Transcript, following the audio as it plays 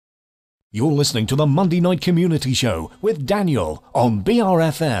You're listening to the Monday Night Community Show with Daniel on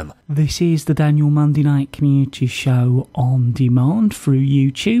BRFM. This is the Daniel Monday Night Community Show on demand through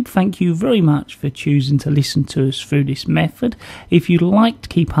YouTube. Thank you very much for choosing to listen to us through this method. If you'd like to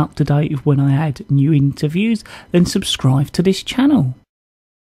keep up to date with when I add new interviews, then subscribe to this channel.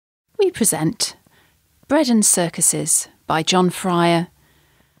 We present Bread and Circuses by John Fryer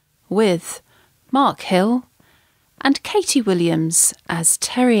with Mark Hill and Katie Williams as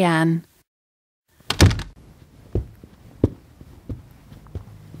Terry Ann.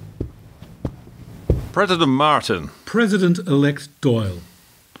 President Martin. President-elect Doyle.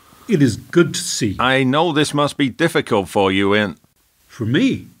 It is good to see you. I know this must be difficult for you, and... For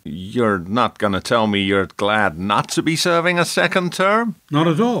me? You're not going to tell me you're glad not to be serving a second term? Not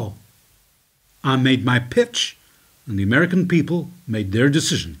at all. I made my pitch, and the American people made their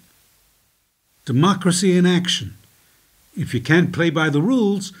decision. Democracy in action. If you can't play by the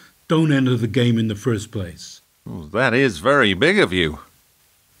rules, don't enter the game in the first place. Well, that is very big of you.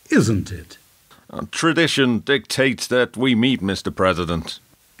 Isn't it? Tradition dictates that we meet, Mr. President.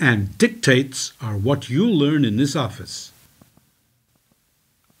 And dictates are what you'll learn in this office.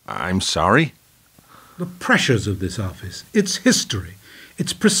 I'm sorry? The pressures of this office, its history,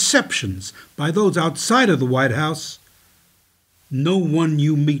 its perceptions by those outside of the White House. No one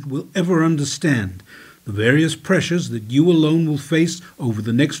you meet will ever understand the various pressures that you alone will face over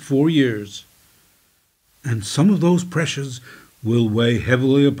the next 4 years. And some of those pressures will weigh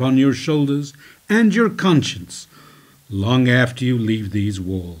heavily upon your shoulders and your conscience long after you leave these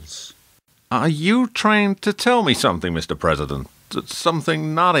walls. Are you trying to tell me something, Mr. President?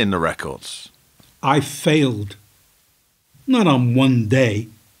 Something not in the records? I failed. Not on one day.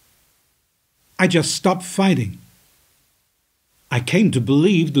 I just stopped fighting. I came to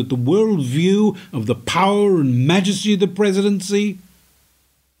believe that the world view of the power and majesty of the presidency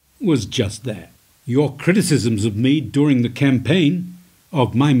was just that. Your criticisms of me during the campaign,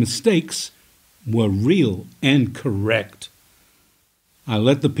 of my mistakes, were real and correct. I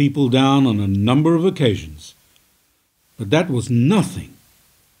let the people down on a number of occasions, but that was nothing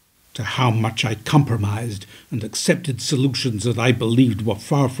to how much I compromised and accepted solutions that I believed were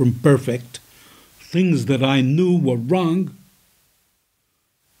far from perfect, things that I knew were wrong.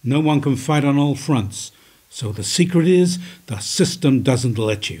 No one can fight on all fronts, so the secret is the system doesn't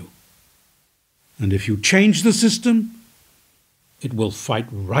let you. And if you change the system, it will fight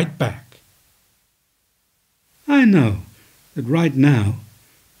right back. I know that right now,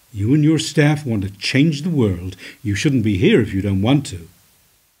 you and your staff want to change the world. You shouldn't be here if you don't want to.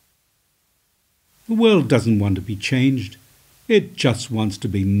 The world doesn't want to be changed. It just wants to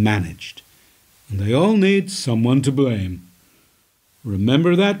be managed. And they all need someone to blame.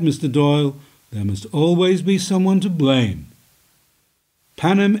 Remember that, Mr. Doyle. There must always be someone to blame.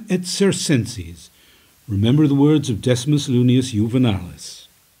 Panem et circenses. Remember the words of Decimus Lunius Juvenalis.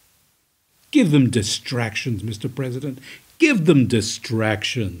 Give them distractions, Mr. President. Give them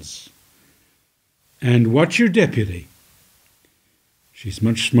distractions. And watch your deputy. She's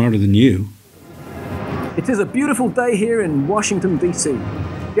much smarter than you. It is a beautiful day here in Washington, D.C.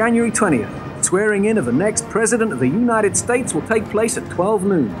 January 20th. Swearing in of the next President of the United States will take place at 12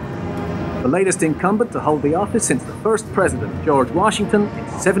 noon. The latest incumbent to hold the office since the first President, George Washington, in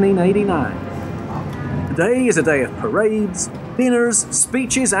 1789. Today is a day of parades, dinners,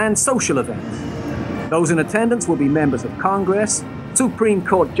 speeches, and social events. Those in attendance will be members of Congress, Supreme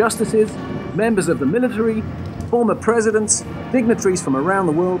Court justices, members of the military, former presidents, dignitaries from around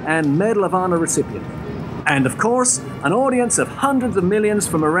the world, and Medal of Honor recipients. And of course, an audience of hundreds of millions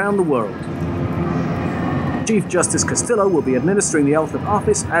from around the world. Chief Justice Castillo will be administering the oath of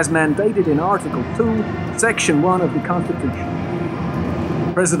office as mandated in Article 2, Section 1 of the Constitution.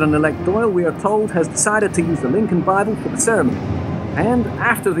 President-elect Doyle, we are told, has decided to use the Lincoln Bible for the ceremony, and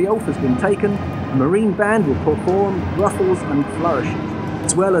after the oath has been taken, a Marine band will perform ruffles and flourishes,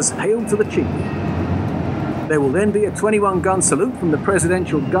 as well as Hail to the Chief. There will then be a 21-gun salute from the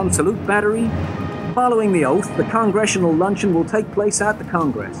Presidential Gun Salute Battery. Following the oath, the Congressional Luncheon will take place at the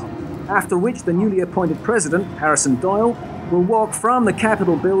Congress, after which the newly appointed President, Harrison Doyle, will walk from the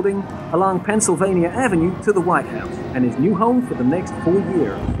Capitol building along Pennsylvania Avenue to the White House and his new home for the next 4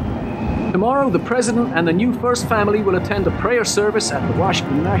 years. Tomorrow, the President and the new First Family will attend a prayer service at the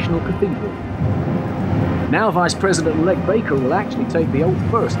Washington National Cathedral. Now Vice President-elect Baker will actually take the oath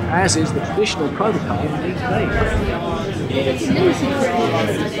first, as is the traditional protocol these days.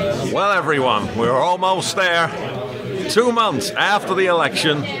 Well, everyone, we're almost there. 2 months after the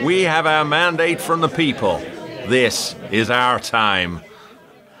election, we have our mandate from the people. This is our time.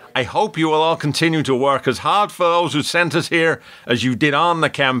 I hope you will all continue to work as hard for those who sent us here as you did on the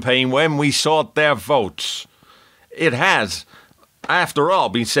campaign when we sought their votes. It has, after all,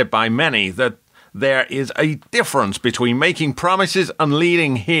 been said by many that there is a difference between making promises and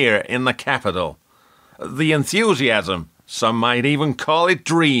leading here in the capital. The enthusiasm, some might even call it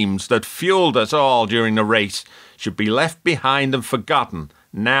dreams, that fueled us all during the race should be left behind and forgotten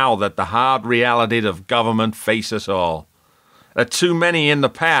now that the hard realities of government face us all. That too many in the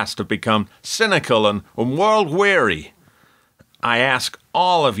past have become cynical and world-weary. I ask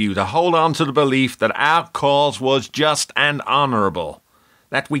all of you to hold on to the belief that our cause was just and honourable,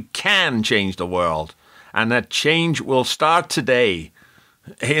 that we can change the world, and that change will start today,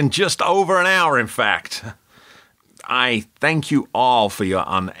 in just over an hour, in fact. I thank you all for your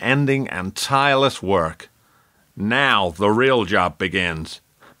unending and tireless work. Now the real job begins.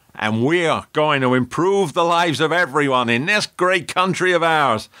 And we're going to improve the lives of everyone in this great country of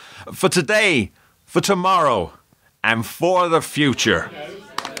ours. For today, for tomorrow, and for the future.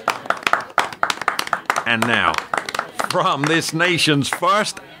 And now, from this nation's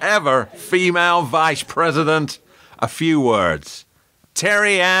first ever female vice president, a few words.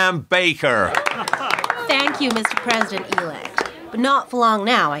 Terry Ann Baker. Thank you, Mr. President-elect. But not for long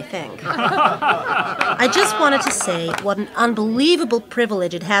now, I think. I just wanted to say what an unbelievable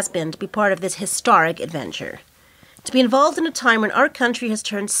privilege it has been to be part of this historic adventure. To be involved in a time when our country has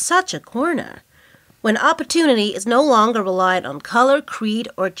turned such a corner. When opportunity is no longer reliant on color, creed,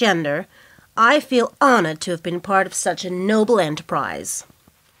 or gender, I feel honored to have been part of such a noble enterprise.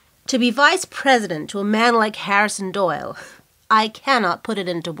 To be vice president to a man like Harrison Doyle, I cannot put it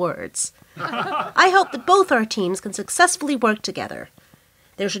into words. I hope that both our teams can successfully work together.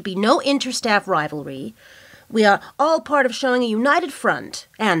 There should be no inter-staff rivalry. We are all part of showing a united front,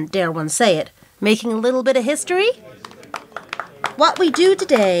 and, dare one say it, making a little bit of history. What we do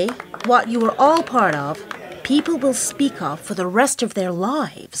today, what you are all part of, people will speak of for the rest of their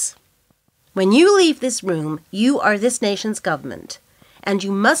lives. When you leave this room, you are this nation's government, and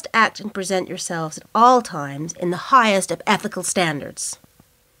you must act and present yourselves at all times in the highest of ethical standards.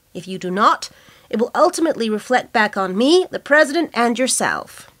 If you do not, it will ultimately reflect back on me, the President, and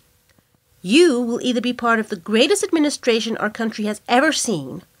yourself. You will either be part of the greatest administration our country has ever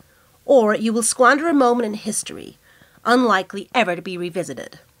seen, or you will squander a moment in history, unlikely ever to be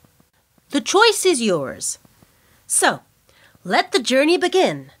revisited. The choice is yours. So, let the journey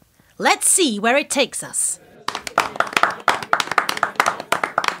begin. Let's see where it takes us.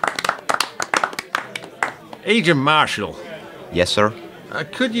 Agent Marshall. Yes, sir?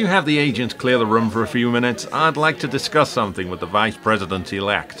 Could you have the agents clear the room for a few minutes? I'd like to discuss something with the Vice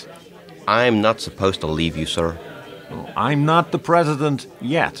President-elect. I'm not supposed to leave you, sir. I'm not the President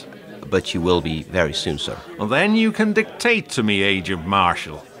yet. But you will be very soon, sir. Well, then you can dictate to me, Agent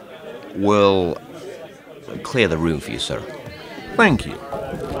Marshall. We'll clear the room for you, sir. Thank you.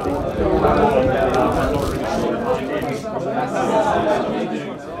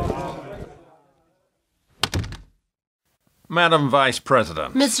 Madam Vice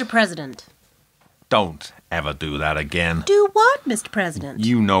President. Mr. President. Don't ever do that again. Do what, Mr. President?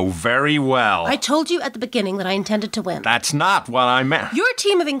 You know very well. I told you at the beginning that I intended to win. That's not what I meant. Your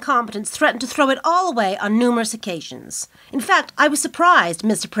team of incompetents threatened to throw it all away on numerous occasions. In fact, I was surprised,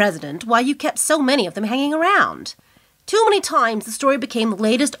 Mr. President, why you kept so many of them hanging around. Too many times the story became the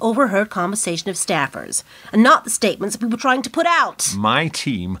latest overheard conversation of staffers, and not the statements that we were trying to put out. My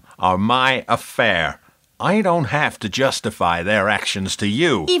team are my affair. I don't have to justify their actions to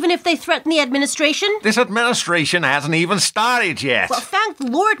you. Even if they threaten the administration? This administration hasn't even started yet. Well, thank the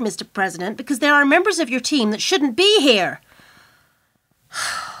Lord, Mr. President, because there are members of your team that shouldn't be here.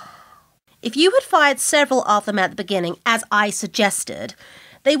 If you had fired several of them at the beginning, as I suggested,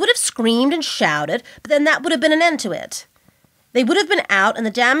 they would have screamed and shouted, but then that would have been an end to it. They would have been out, and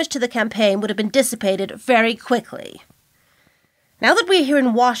the damage to the campaign would have been dissipated very quickly. Now that we're here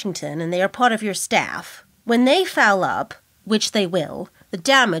in Washington and they are part of your staff, when they foul up, which they will, the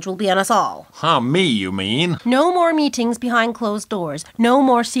damage will be on us all. Me, you mean? No more meetings behind closed doors. No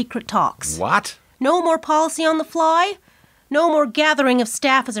more secret talks. What? No more policy on the fly. No more gathering of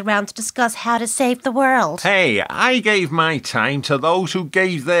staffers around to discuss how to save the world. Hey, I gave my time to those who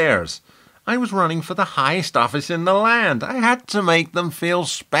gave theirs. I was running for the highest office in the land. I had to make them feel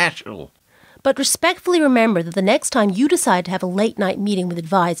special. But respectfully remember that the next time you decide to have a late-night meeting with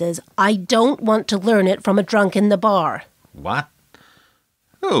advisors, I don't want to learn it from a drunk in the bar. What?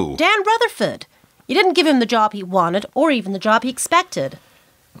 Who? Dan Rutherford. You didn't give him the job he wanted, or even the job he expected.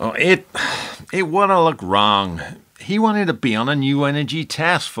 Oh, it would have looked wrong. He wanted to be on a new energy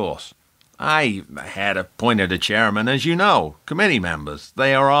task force. I had appointed a chairman, as you know, committee members.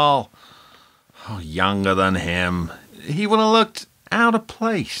 They are all younger than him. He would have looked out of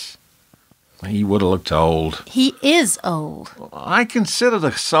place. He would have looked old. He is old. I considered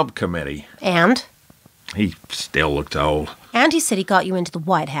a subcommittee. And? He still looked old. And he said he got you into the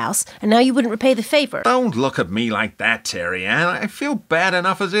White House, and now you wouldn't repay the favor. Don't look at me like that, Terry Ann. I feel bad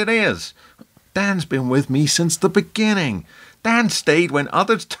enough as it is. Dan's been with me since the beginning. Dan stayed when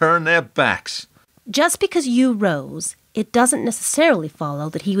others turned their backs. Just because you rose, it doesn't necessarily follow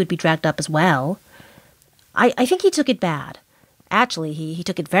that he would be dragged up as well. I think he took it bad. Actually, he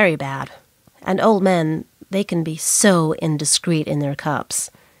took it very bad. And old men, they can be so indiscreet in their cups.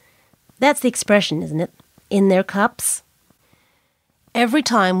 That's the expression, isn't it? In their cups. Every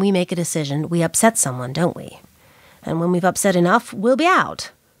time we make a decision, we upset someone, don't we? And when we've upset enough, we'll be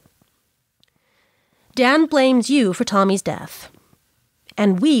out. Dan blames you for Tommy's death.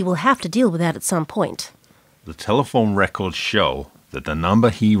 And we will have to deal with that at some point. The telephone records show that the number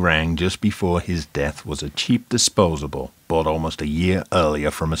he rang just before his death was a cheap disposable bought almost a year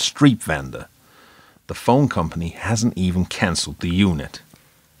earlier from a street vendor. The phone company hasn't even cancelled the unit.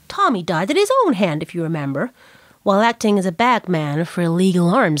 Tommy died at his own hand, if you remember, while acting as a bagman for illegal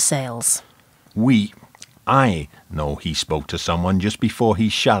arms sales. I know he spoke to someone just before he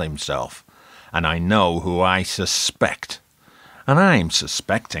shot himself, and I know who I suspect. And I'm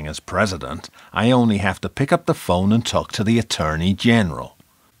suspecting as president, I only have to pick up the phone and talk to the Attorney General.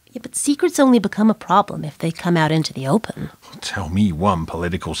 Yeah, but secrets only become a problem if they come out into the open. Tell me one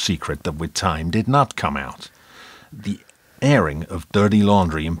political secret that with time did not come out. The airing of dirty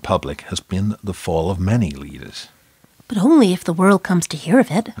laundry in public has been the fall of many leaders. But only if the world comes to hear of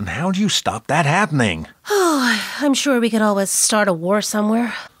it. And how do you stop that happening? Oh, I'm sure we could always start a war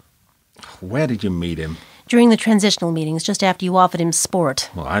somewhere. Where did you meet him? During the transitional meetings, just after you offered him sport.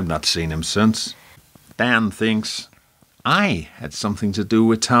 Well, I've not seen him since. Dan thinks I had something to do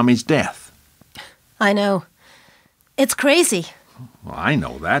with Tommy's death. I know. It's crazy. Well, I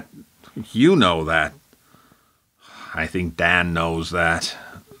know that. You know that. I think Dan knows that.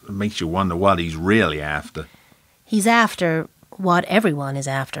 It makes you wonder what he's really after. He's after what everyone is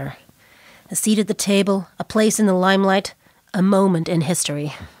after. A seat at the table, a place in the limelight, a moment in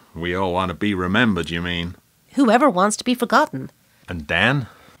history. We all want to be remembered, you mean? Whoever wants to be forgotten. And Dan?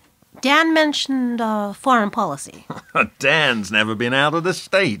 Dan mentioned foreign policy. Dan's never been out of the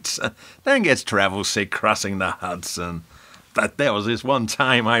States. Dan gets travel sick crossing the Hudson. But there was this one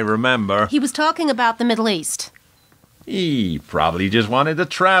time I remember. He was talking about the Middle East. He probably just wanted to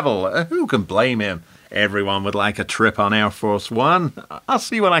travel. Who can blame him? Everyone would like a trip on Air Force One. I'll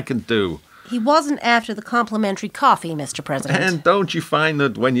see what I can do. He wasn't after the complimentary coffee, Mr. President. And don't you find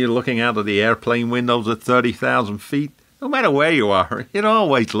that when you're looking out of the airplane windows at 30,000 feet, no matter where you are, it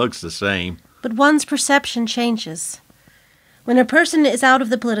always looks the same? But one's perception changes. When a person is out of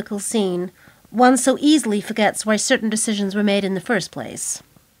the political scene, one so easily forgets why certain decisions were made in the first place.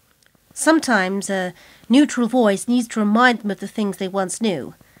 Sometimes a neutral voice needs to remind them of the things they once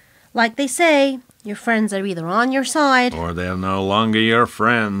knew. Like they say, your friends are either on your side... or they're no longer your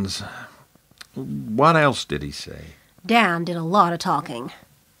friends. What else did he say? Dan did a lot of talking.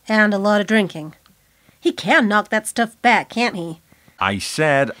 And a lot of drinking. He can knock that stuff back, can't he? I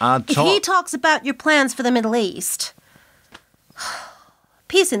said I'd talk... If he talks about your plans for the Middle East...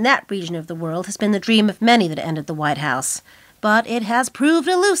 Peace in that region of the world has been the dream of many that entered the White House. But it has proved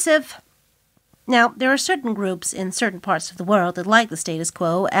elusive. Now, there are certain groups in certain parts of the world that like the status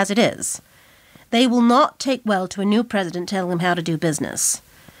quo as it is. They will not take well to a new president telling them how to do business.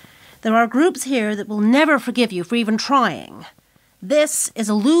 There are groups here that will never forgive you for even trying. This is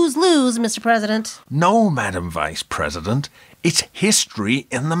a lose-lose, Mr. President. No, Madam Vice President. It's history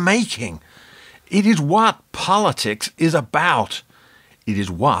in the making. It is what politics is about. It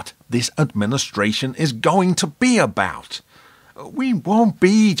is what this administration is going to be about. We won't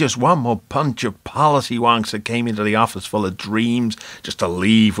be just one more bunch of policy wonks that came into the office full of dreams just to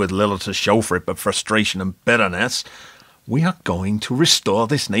leave with little to show for it but frustration and bitterness. We are going to restore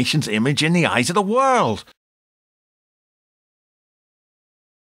this nation's image in the eyes of the world.